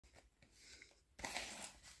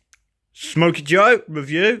Smokey Joe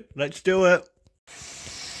review. Let's do it.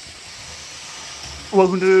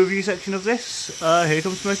 Welcome to the review section of this. Here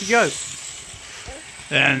comes Smokey Joe.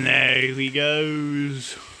 And there he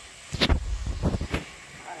goes.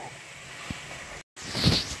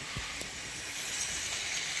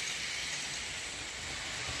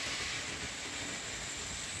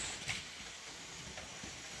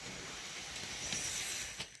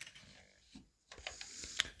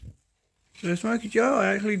 So Smokey Joe,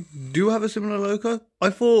 I actually do have a similar logo.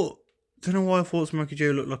 Don't know why I thought Smokey Joe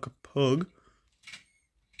looked like a pug.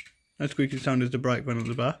 That squeaky sound is the brake van at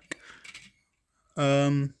the back.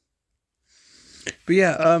 But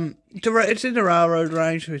yeah, it's in the railroad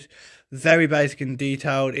range, so it's very basic and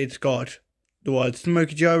detailed. It's got the word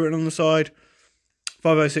Smokey Joe written on the side,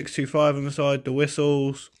 50625 on the side, the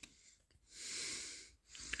whistles,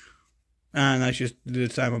 and that's just the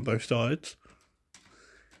same on both sides.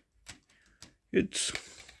 If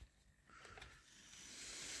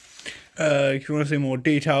you want to see a more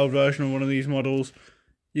detailed version of one of these models,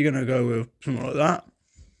 you're going to go with something like that.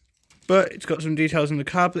 But it's got some details in the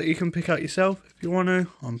cab that you can pick out yourself if you want to.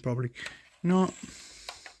 I'm probably not,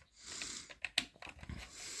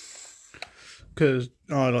 because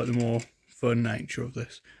I like the more fun nature of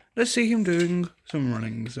this. Let's see him doing some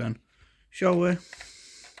runnings then, shall we?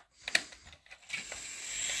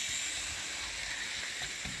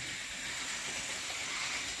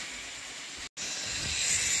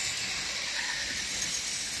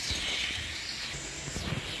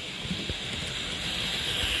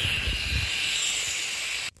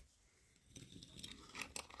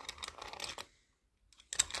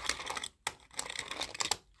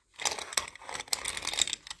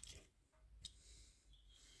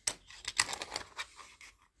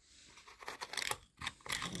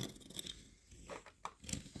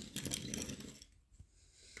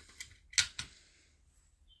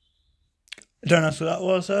 Don't ask what that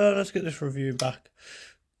was. Let's get this review back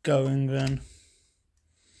going then.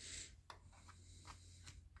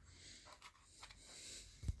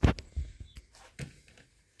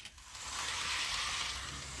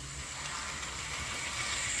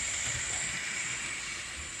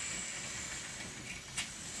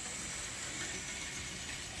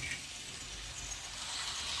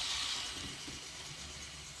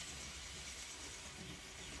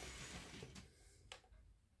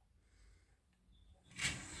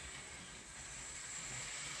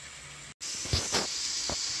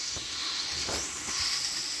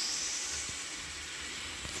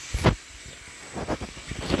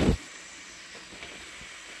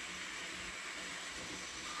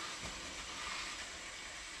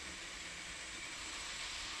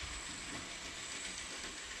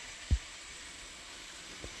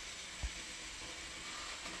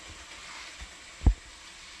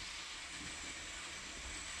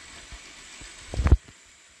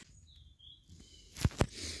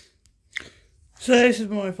 So this is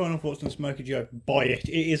my final thoughts on Smokey Joe. Buy it.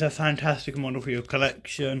 It is a fantastic model for your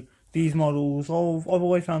collection. These models I've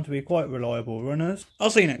always found to be quite reliable runners. I'll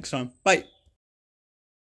see you next time. Bye.